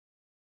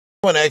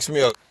Someone asked me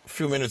a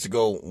few minutes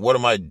ago, what are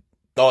my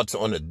thoughts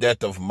on the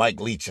death of Mike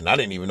Leach? And I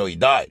didn't even know he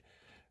died,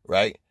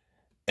 right?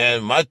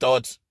 And my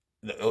thoughts,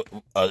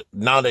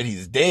 now that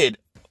he's dead,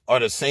 are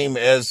the same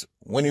as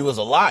when he was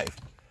alive.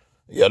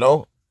 You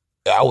know,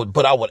 I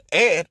would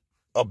add,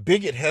 a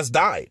bigot has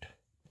died.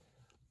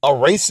 A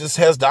racist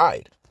has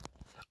died.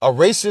 A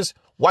racist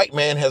white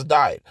man has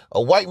died.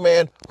 A white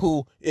man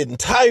whose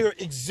entire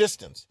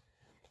existence,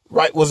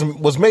 right,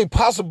 was made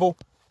possible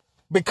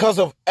because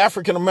of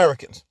African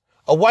Americans.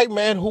 A white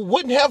man who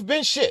wouldn't have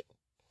been shit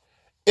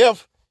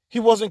if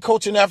he wasn't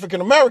coaching African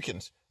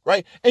Americans,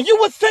 right? And you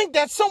would think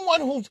that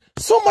someone who's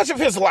so much of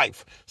his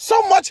life, so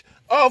much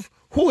of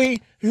who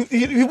he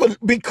would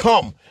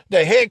become,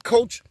 the head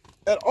coach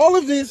at all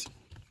of these,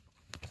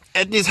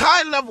 at these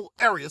high level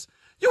areas,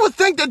 you would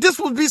think that this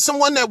would be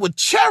someone that would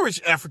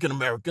cherish African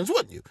Americans,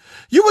 wouldn't you?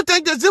 You would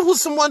think that this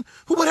was someone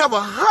who would have a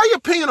high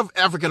opinion of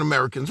African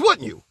Americans,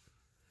 wouldn't you?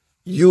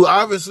 You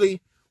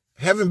obviously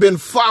haven't been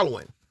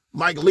following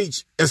Mike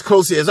Leach as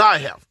closely as I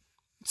have.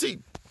 See,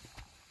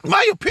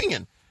 my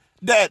opinion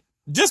that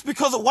just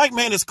because a white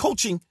man is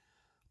coaching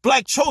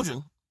black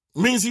children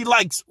means he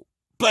likes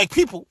black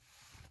people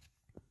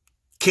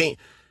came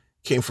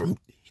from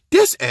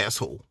this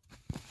asshole,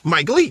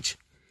 Mike Leach,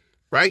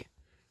 right?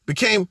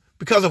 Became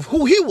because of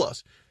who he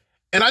was.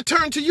 And I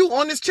turned to you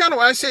on this channel.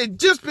 I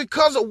said, just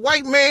because a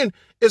white man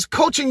is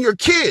coaching your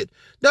kid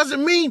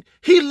doesn't mean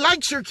he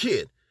likes your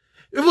kid.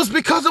 It was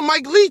because of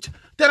Mike Leach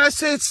that I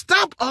said,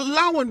 stop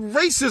allowing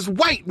racist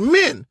white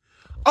men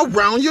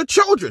around your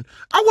children.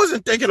 I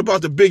wasn't thinking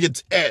about the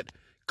bigots at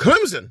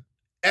Clemson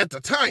at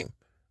the time,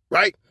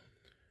 right?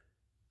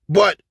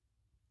 But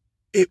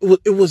it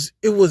was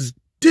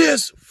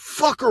this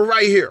fucker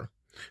right here.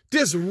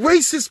 This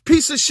racist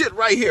piece of shit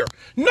right here.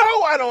 No,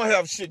 I don't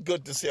have shit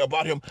good to say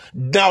about him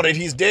now that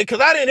he's dead, because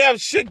I didn't have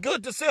shit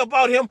good to say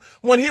about him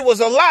when he was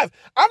alive.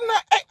 I'm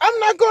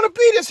not going to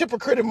be this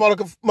hypocritical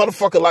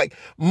motherfucker like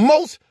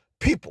most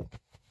people.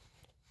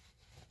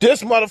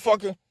 This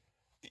motherfucker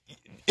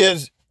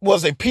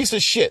was a piece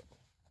of shit.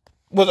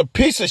 Was a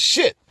piece of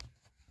shit.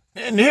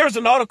 And here's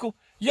an article.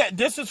 Yeah,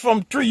 this is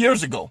from 3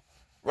 years ago,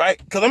 right?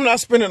 Because I'm not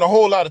spending a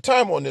whole lot of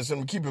time on this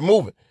and keep it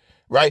moving,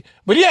 right?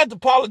 But he had to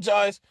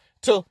apologize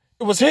to,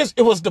 it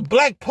was the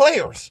black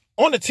players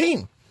on the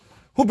team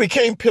who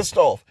became pissed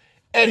off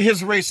at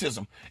his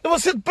racism. It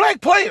was his black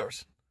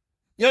players,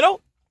 you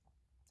know?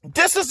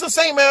 This is the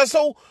same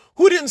asshole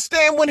who didn't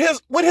stand when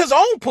his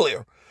own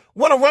player,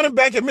 when a running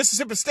back at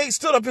Mississippi State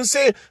stood up and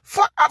said,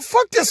 fuck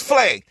this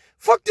flag.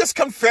 Fuck this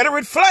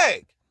Confederate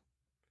flag.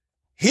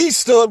 He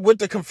stood with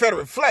the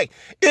Confederate flag.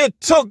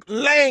 It took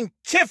Lane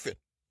Kiffin.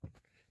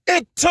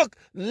 It took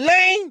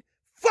Lane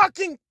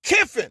fucking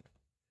Kiffin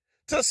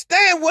to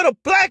stand with a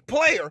black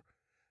player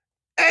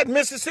at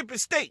Mississippi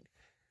State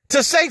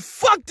to say,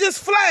 fuck this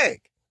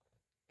flag.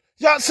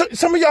 Y'all,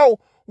 some of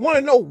y'all want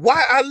to know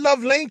why I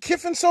love Lane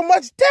Kiffin so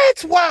much?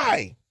 That's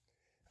why.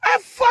 I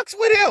fucks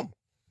with him.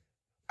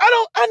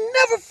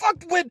 I never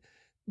fucked with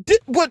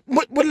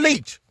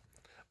Leach,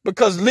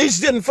 because Leach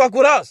didn't fuck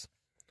with us.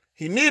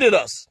 He needed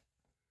us.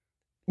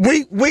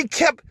 We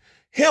kept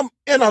him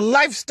in a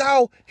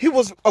lifestyle he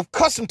was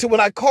accustomed to. When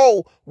I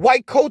call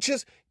white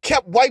coaches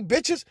kept white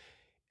bitches,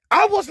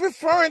 I was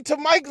referring to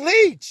Mike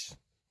Leach.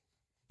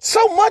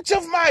 So much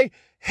of my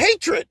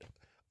hatred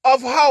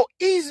of how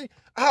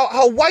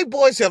white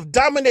boys have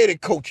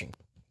dominated coaching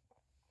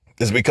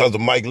is because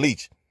of Mike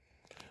Leach.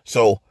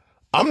 So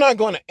I'm not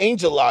going to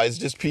angelize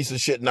this piece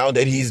of shit now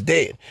that he's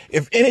dead.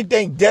 If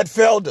anything, death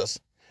failed us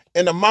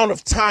in the amount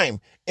of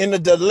time, in the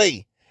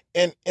delay,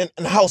 and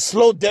how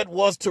slow death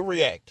was to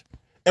react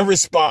and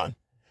respond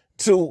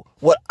to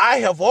what I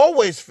have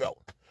always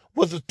felt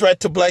was a threat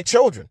to black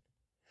children.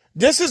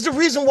 This is the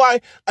reason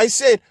why I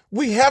said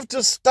we have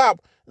to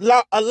stop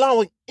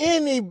allowing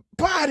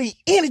anybody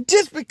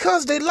just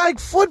because they like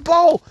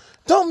football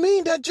don't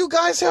mean that you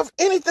guys have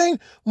anything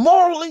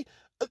morally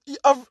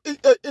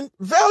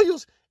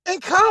values in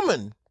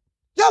common.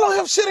 Y'all don't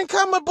have shit in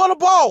common but a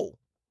ball,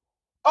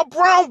 a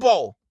brown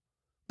ball,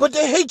 but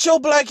they hate your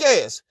black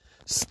ass.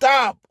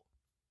 Stop.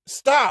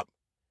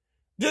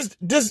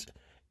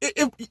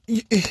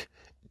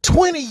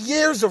 20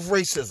 years of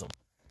racism.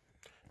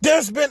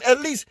 There's been at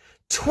least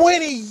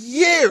 20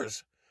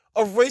 years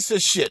of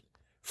racist shit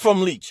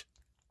from Leach.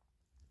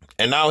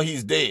 And now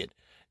he's dead.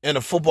 And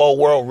the football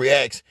world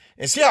reacts.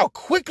 And see how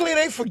quickly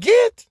they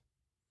forget?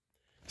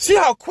 See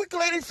how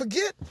quickly they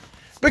forget?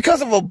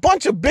 Because of a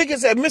bunch of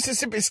bigots at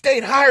Mississippi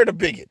State hired a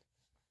bigot.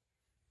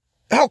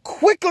 How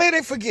quickly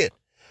they forget.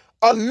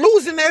 A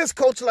losing ass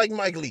coach like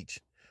Mike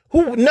Leach,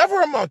 who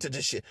never amounted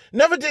to shit,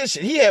 never did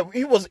shit.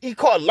 He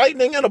caught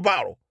lightning in a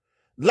bottle.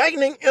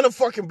 Lightning in a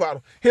fucking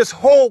bottle. His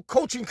whole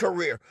coaching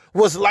career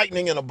was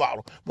lightning in a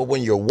bottle. But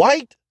when you're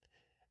white,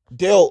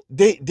 they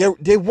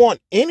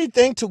want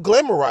anything to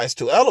glamorize,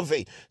 to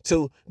elevate,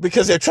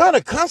 because they're trying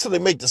to constantly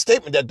make the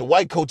statement that the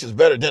white coach is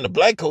better than the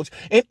black coach.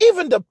 And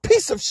even the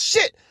piece of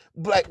shit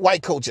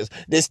white coaches,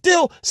 they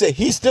still say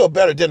he's still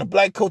better than the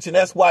black coach, and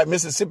that's why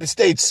Mississippi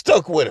State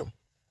stuck with him.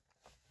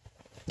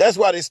 That's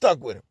why they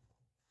stuck with him.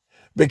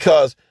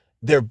 because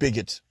they're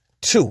bigots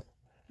too.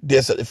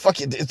 It's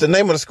the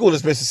name of the school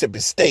is Mississippi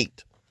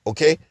State,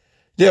 okay?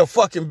 They're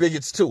fucking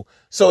bigots too.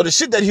 So the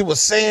shit that he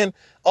was saying,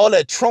 all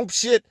that Trump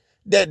shit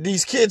that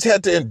these kids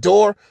had to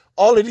endure,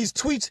 all of these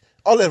tweets,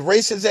 all that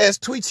racist ass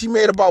tweets he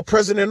made about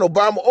President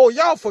Obama. Oh,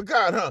 y'all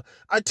forgot, huh?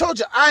 I told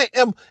you I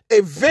am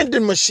a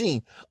vending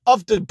machine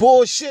of the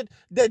bullshit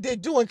that they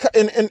do in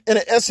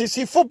the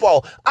SEC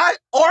football. I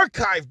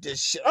archived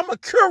this shit. I'm a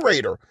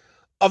curator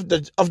of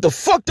the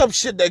fucked up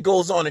shit that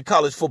goes on in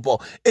college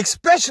football,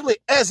 especially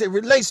as it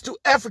relates to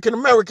African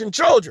American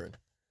children.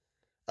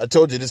 I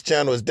told you this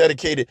channel is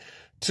dedicated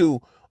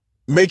to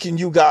making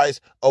you guys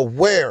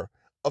aware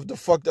of the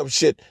fucked up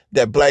shit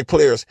that black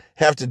players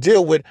have to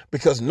deal with,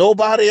 because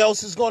nobody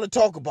else is going to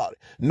talk about it.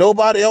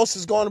 Nobody else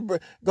is going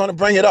to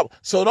bring it up.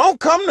 So don't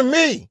come to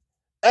me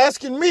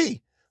asking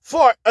me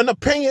for an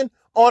opinion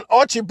on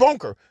Archie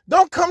Bunker.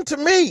 Don't come to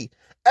me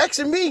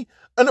asking me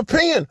an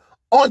opinion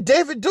on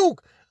David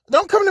Duke.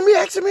 Don't come to me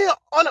asking me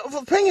an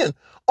opinion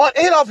on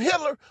Adolf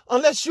Hitler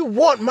unless you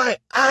want my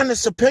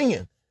honest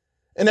opinion.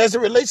 And as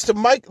it relates to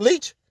Mike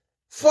Leach,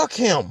 fuck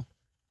him.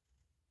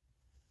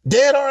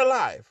 Dead or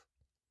alive.